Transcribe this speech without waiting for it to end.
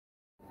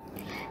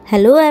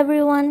Hello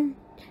everyone,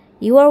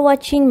 you are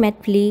watching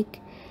Netflix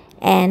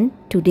and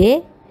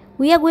today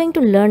we are going to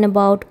learn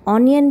about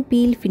onion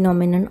peel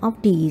phenomenon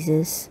of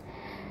diseases.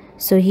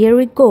 So here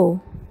we go.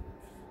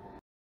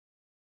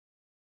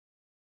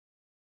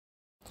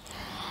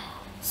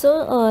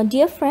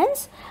 Dear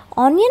friends,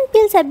 onion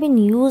peels have been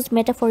used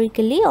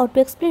metaphorically or to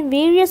explain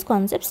various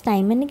concepts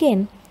time and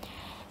again.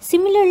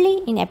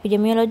 Similarly, in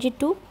epidemiology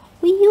too,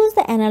 we use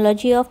the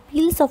analogy of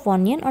peels of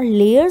onion or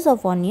layers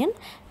of onion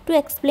to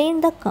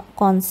explain the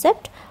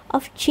concept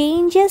of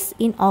changes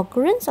in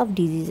occurrence of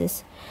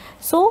diseases.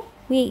 So,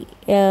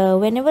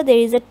 whenever there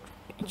is a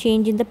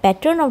change in the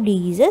pattern of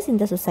diseases in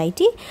the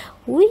society,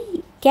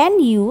 we can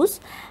use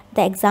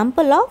the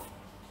example of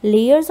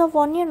layers of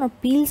onion or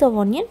peels of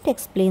onion to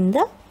explain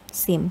the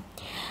same.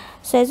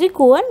 So, as we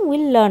go on,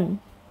 we'll learn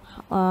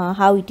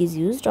how it is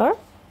used or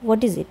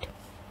what is it.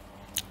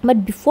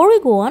 But before we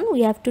go on,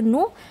 we have to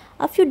know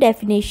a few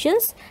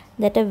definitions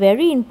that are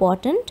very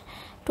important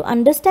to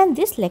understand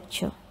this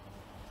lecture.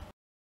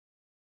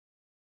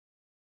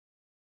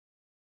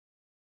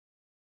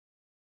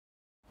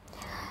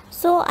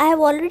 So, I have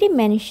already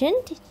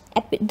mentioned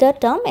the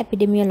term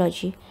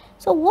epidemiology.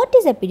 So, what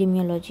is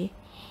epidemiology?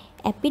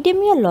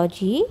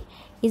 Epidemiology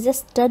is a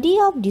study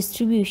of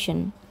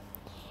distribution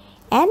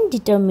and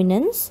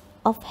determinants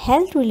of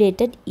health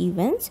related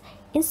events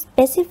in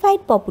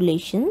specified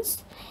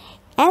populations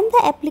and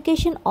the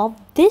application of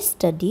this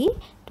study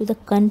to the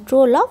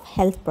control of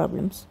health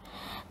problems.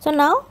 So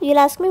now you'll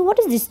ask me, what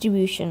is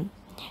distribution?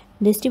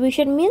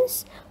 Distribution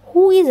means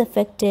who is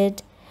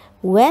affected,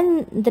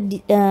 when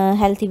the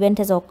health event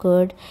has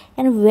occurred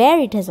and where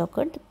it has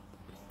occurred.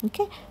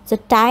 Okay, so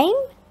time,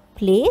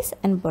 place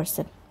and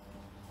person,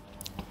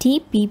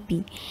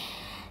 TPP.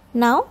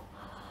 Now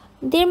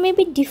there may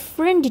be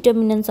different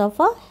determinants of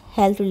a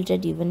health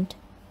related event.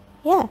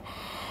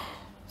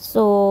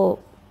 So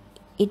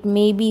it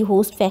may be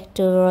host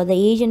factor or the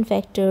agent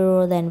factor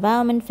or the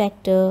environment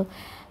factor.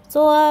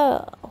 So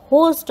a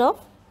host of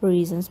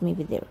reasons may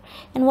be there.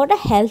 And what are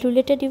health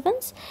related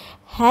events?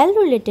 Health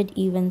related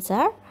events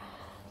are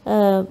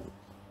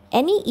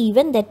any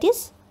event that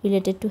is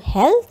related to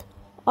health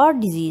or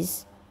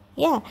disease.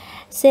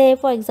 Say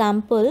for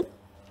example,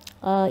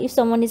 if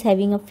someone is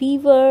having a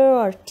fever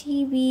or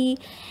TB,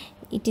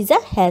 it is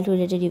a health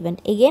related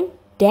event. Again,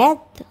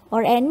 death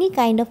or any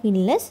kind of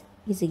illness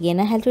is again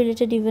a health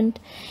related event.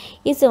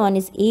 If someone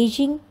is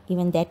aging,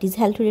 even that is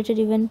health related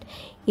event.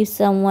 If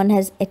someone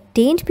has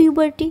attained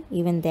puberty,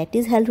 even that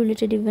is health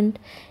related event.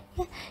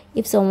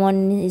 If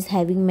someone is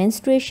having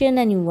menstruation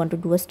and you want to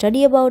do a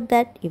study about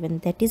that, even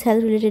that is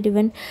health related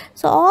event.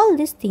 So all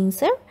these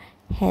things are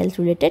health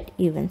related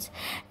events.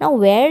 Now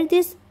where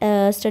this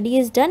study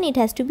is done, it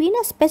has to be in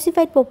a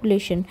specified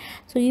population.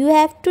 So you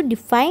have to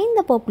define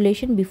the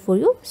population before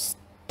you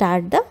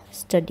start the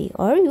study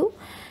or you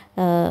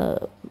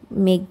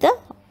make the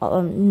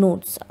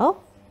notes of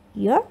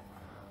your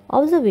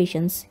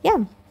observations.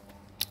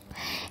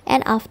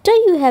 And after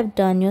you have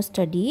done your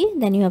study,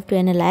 then you have to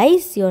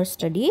analyze your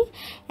study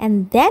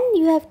and then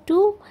you have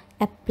to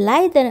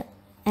apply the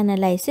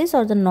analysis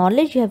or the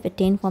knowledge you have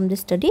attained from the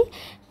study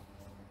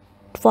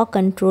for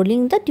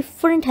controlling the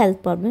different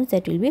health problems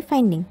that you will be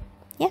finding.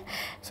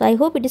 So I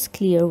hope it is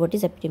clear what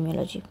is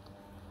epidemiology.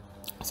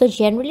 So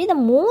generally the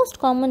most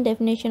common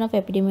definition of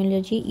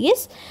epidemiology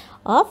is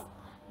of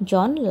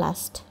John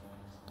Last.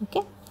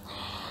 Okay,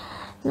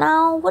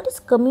 now what is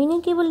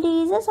communicable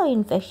diseases or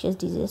infectious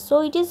diseases?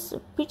 So it is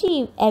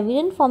pretty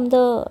evident from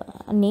the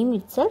name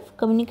itself.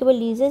 Communicable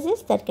diseases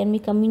is that can be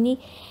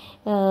communicated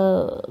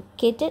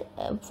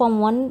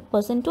from one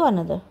person to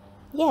another.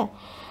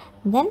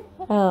 Then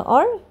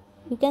or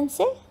you can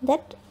say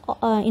that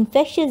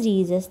infectious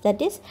diseases,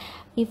 that is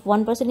if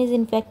one person is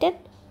infected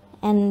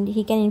and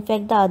he can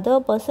infect the other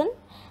person,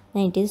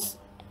 then it is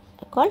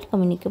called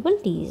communicable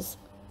disease.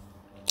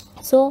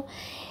 So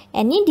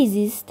any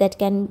disease that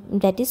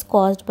is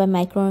caused by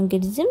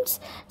microorganisms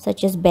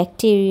such as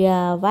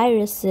bacteria,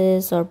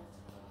 viruses or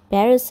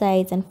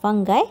parasites and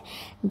fungi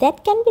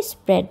that can be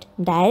spread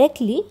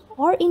directly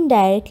or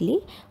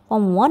indirectly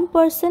from one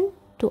person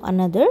to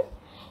another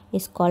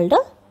is called a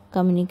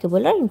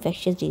communicable or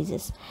infectious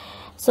diseases.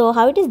 So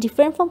how it is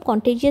different from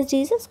contagious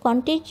diseases?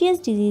 Contagious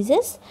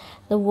diseases,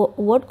 the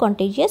word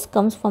contagious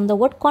comes from the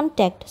word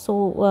contact.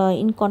 So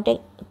in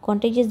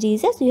contagious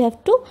diseases you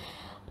have to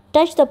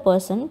touch the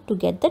person to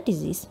get the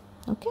disease.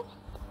 Okay,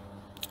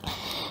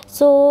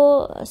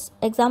 so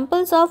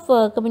examples of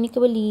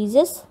communicable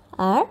diseases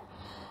are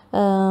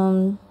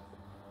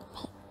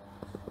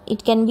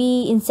it can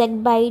be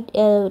insect bite,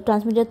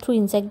 transmitted through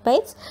insect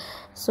bites.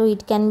 So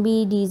it can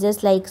be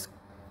diseases like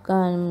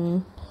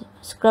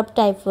scrub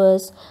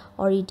typhus,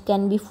 or it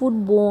can be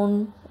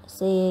foodborne,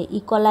 say E.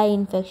 coli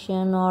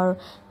infection or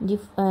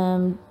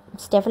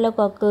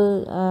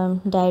staphylococcal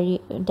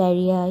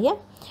diarrhea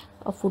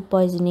or food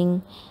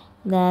poisoning.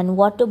 Then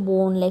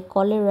waterborne like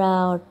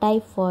cholera or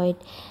typhoid,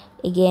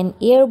 again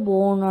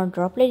airborne or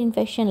droplet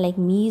infection like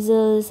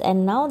measles,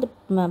 and now the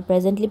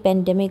presently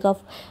pandemic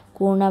of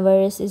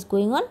coronavirus is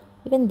going on,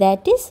 even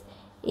that is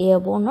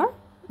airborne or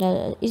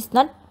it's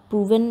not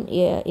proven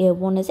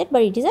airborne as it,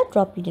 but it is a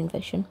droplet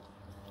infection.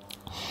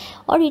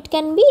 Or it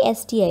can be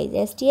STIs.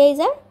 STIs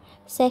are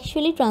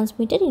sexually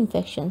transmitted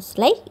infections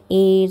like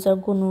AIDS or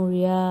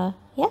gonorrhea,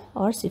 yeah,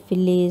 or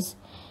syphilis.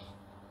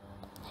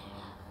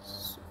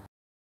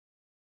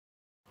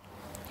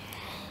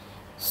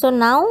 So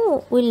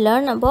now we'll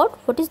learn about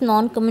what is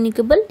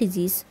non-communicable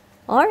disease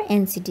or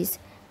NCDs.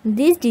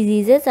 These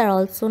diseases are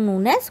also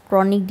known as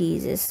chronic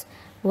diseases.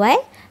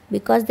 Why?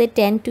 Because they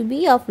tend to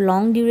be of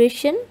long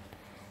duration,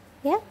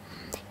 yeah,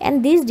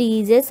 and these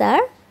diseases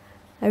are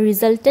a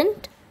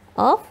resultant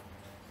of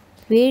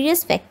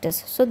various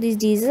factors. So these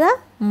diseases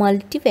are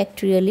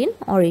multifactorial in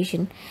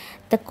origin.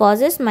 The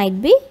causes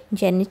might be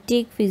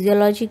genetic,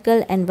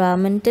 physiological,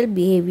 environmental,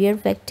 behavior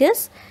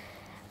factors,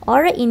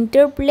 or an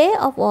interplay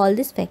of all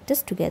these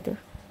factors together.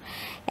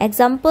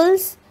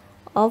 Examples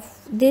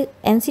of the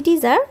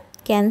NCDs are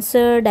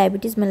cancer,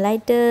 diabetes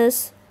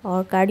mellitus,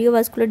 or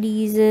cardiovascular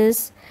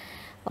diseases,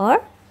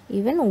 or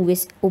even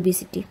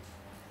obesity.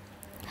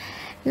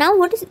 Now,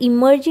 what is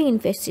emerging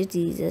infectious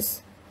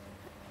diseases?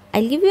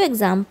 I'll give you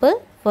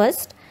example.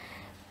 First,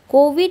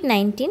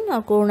 COVID-19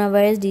 or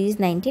coronavirus disease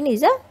 19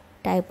 is a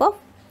type of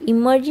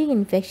emerging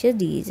infectious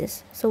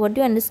diseases. So what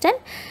do you understand?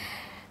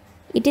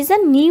 It is a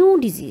new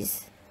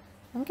disease.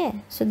 Okay,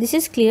 so this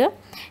is clear.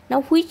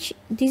 Now, this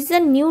is a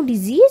new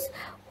disease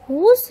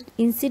whose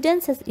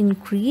incidence has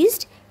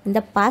increased in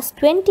the past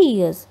 20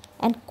 years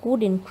and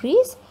could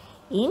increase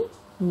in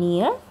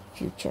near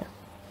future.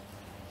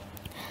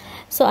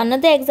 So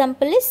another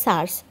example is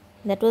SARS.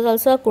 That was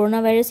also a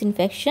coronavirus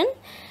infection,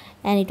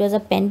 and it was a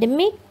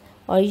pandemic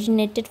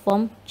originated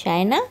from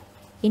China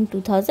in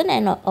 2000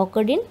 and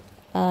occurred in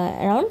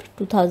around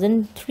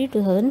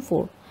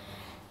 2003-2004.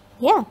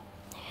 Yeah.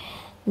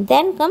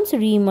 Then comes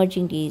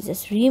re-emerging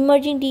diseases.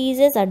 Re-emerging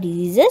diseases are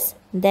diseases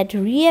that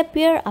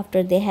reappear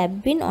after they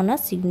have been on a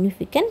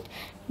significant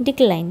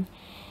decline.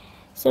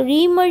 So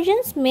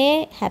re-emergence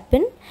may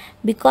happen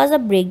because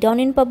of breakdown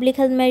in public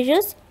health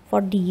measures for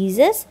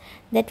diseases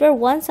that were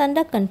once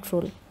under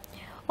control,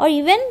 or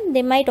even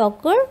they might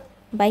occur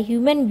by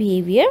human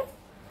behavior,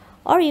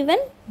 or even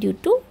due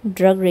to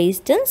drug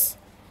resistance.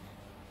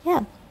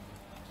 Yeah.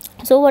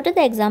 So what are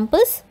the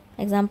examples?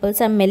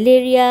 Examples are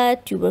malaria,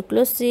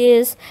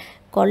 tuberculosis,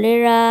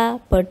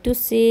 cholera,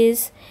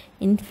 pertussis,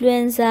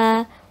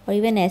 influenza, or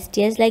even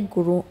STIs like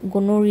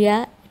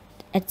gonorrhea,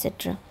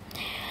 etc.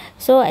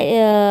 So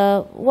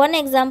one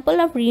example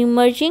of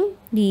re-emerging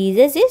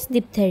diseases is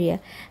diphtheria.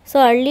 So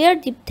earlier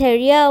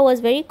diphtheria was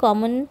very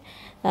common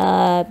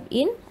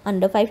in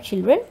under 5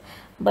 children,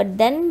 but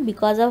then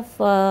because of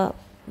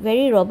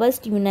very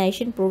robust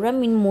immunization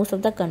program in most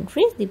of the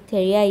countries,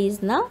 diphtheria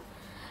is now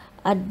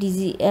a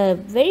disease, a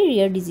very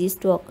rare disease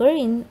to occur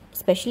in,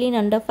 especially in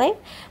under 5.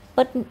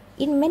 But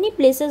in many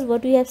places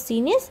what we have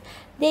seen is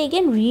they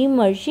again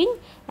re-emerging,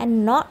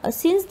 and not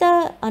since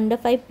the under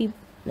 5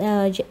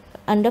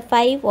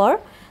 or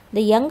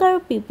the younger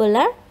people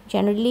are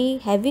generally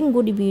having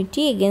good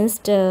immunity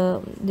against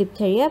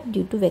diphtheria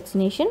due to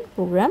vaccination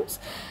programs,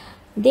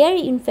 they are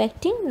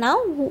infecting now.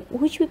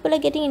 Which people are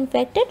getting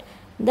infected?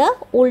 The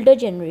older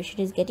generation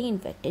is getting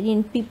infected.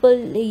 In people,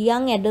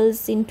 young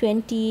adults in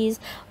 20s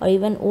or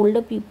even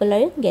older people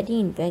are getting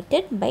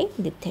infected by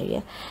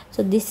diphtheria.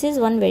 So this is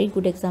one very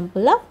good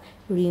example of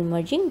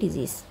re-emerging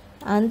disease.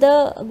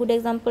 Another good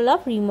example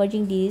of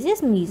re-emerging disease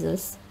is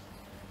measles.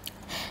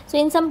 So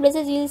in some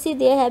places you will see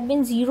there have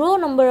been zero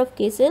number of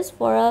cases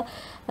for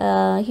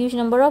a huge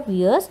number of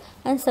years,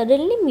 and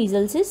suddenly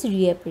measles is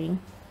reappearing.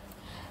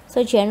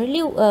 So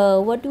generally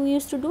what we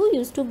used to do,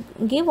 used to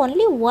give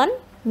only one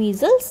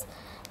measles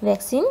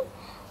vaccine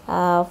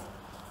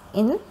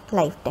in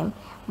lifetime,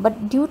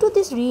 but due to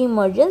this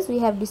re-emergence we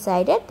have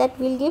decided that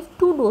we'll give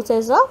 2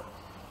 doses of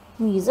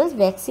measles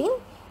vaccine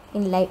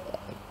in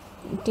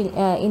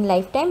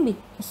lifetime,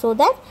 so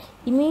that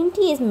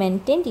immunity is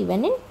maintained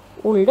even in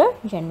older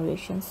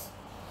generations.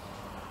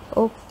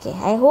 Okay,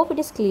 I hope it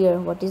is clear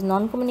what is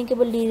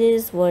non-communicable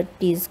disease, what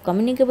is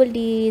communicable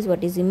disease,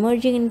 what is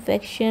emerging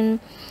infection,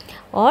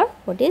 or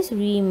what is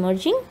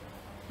re-emerging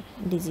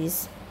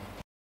disease.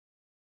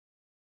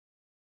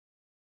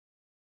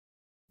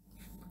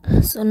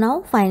 So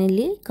now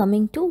finally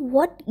coming to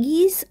what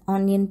is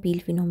onion peel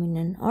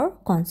phenomenon or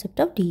concept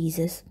of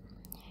diseases.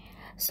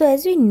 So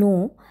as we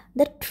know,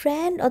 the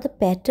trend or the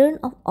pattern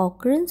of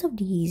occurrence of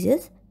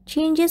diseases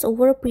changes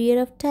over a period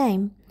of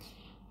time,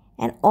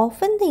 and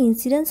often the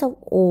incidence of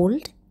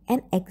old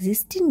and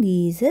existing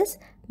diseases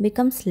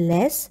becomes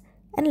less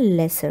and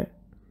lesser,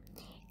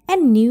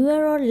 and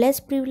newer or less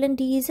prevalent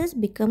diseases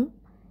become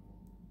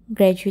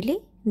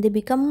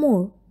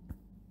more,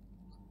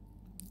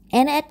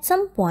 and at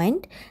some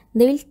point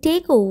they will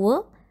take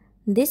over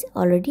this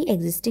already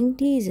existing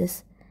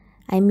diseases.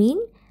 I mean,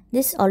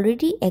 this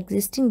already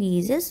existing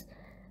diseases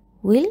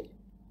will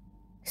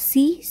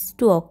cease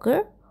to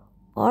occur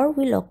or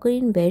will occur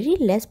in very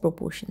less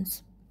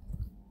proportions.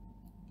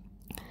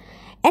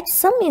 At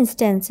some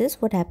instances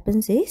what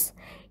happens is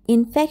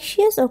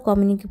infectious or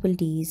communicable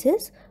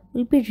diseases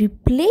will be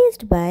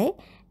replaced by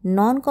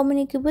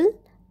non-communicable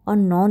or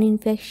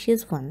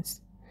non-infectious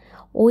ones,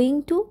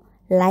 owing to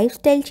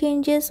lifestyle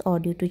changes or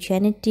due to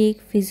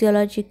genetic,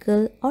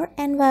 physiological, or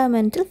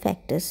environmental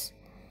factors.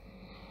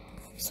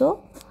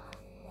 So,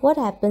 what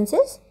happens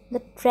is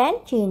the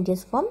trend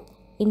changes from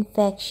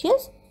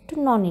infectious to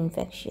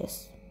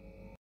non-infectious.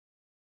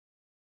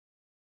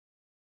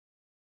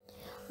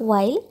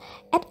 While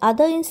at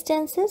other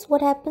instances,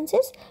 what happens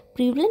is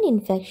prevalent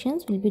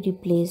infections will be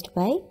replaced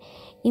by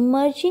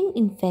emerging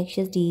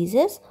infectious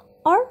diseases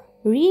or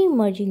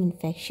re-emerging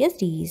infectious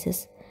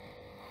diseases.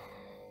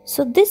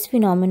 So, this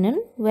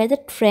phenomenon, where the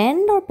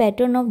trend or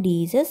pattern of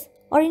diseases,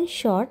 or in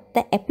short,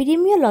 the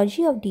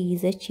epidemiology of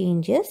diseases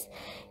changes,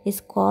 is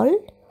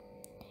called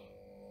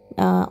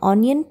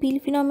onion peel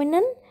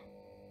phenomenon.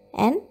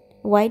 And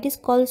why it is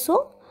called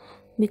so?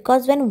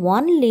 Because when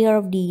one layer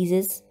of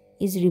diseases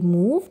is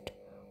removed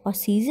or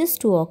ceases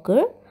to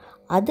occur,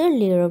 other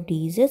layer of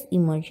diseases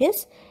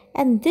emerges,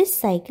 and this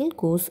cycle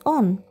goes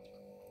on.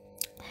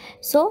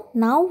 So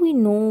now we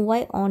know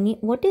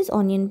what is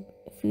onion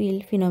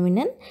peel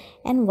phenomenon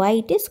and why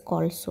it is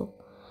called so.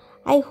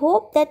 I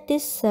hope that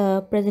this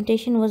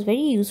presentation was very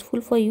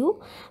useful for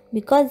you,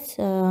 because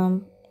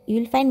you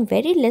will find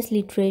very less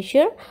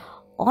literature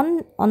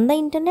on the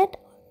internet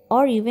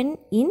or even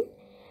in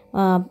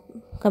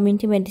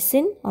community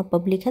medicine or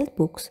public health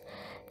books.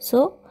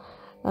 So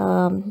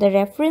the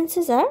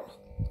references are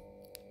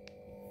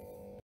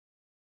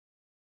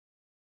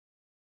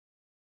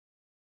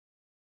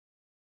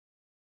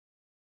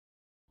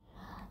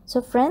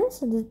so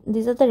friends,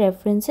 these are the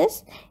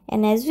references,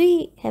 and as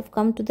we have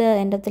come to the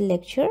end of the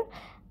lecture,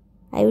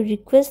 I would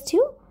request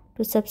you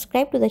to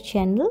subscribe to the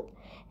channel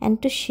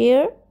and to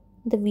share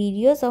the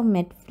videos of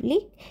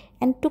Netflix,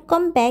 and to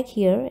come back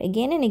here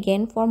again and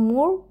again for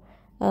more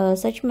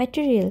such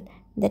material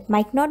that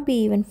might not be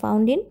even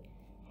found in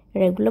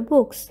regular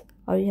books,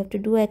 or you have to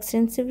do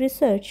extensive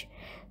research.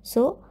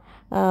 So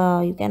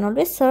you can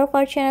always surf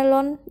our channel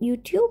on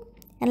YouTube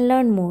and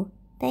learn more.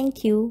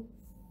 Thank you.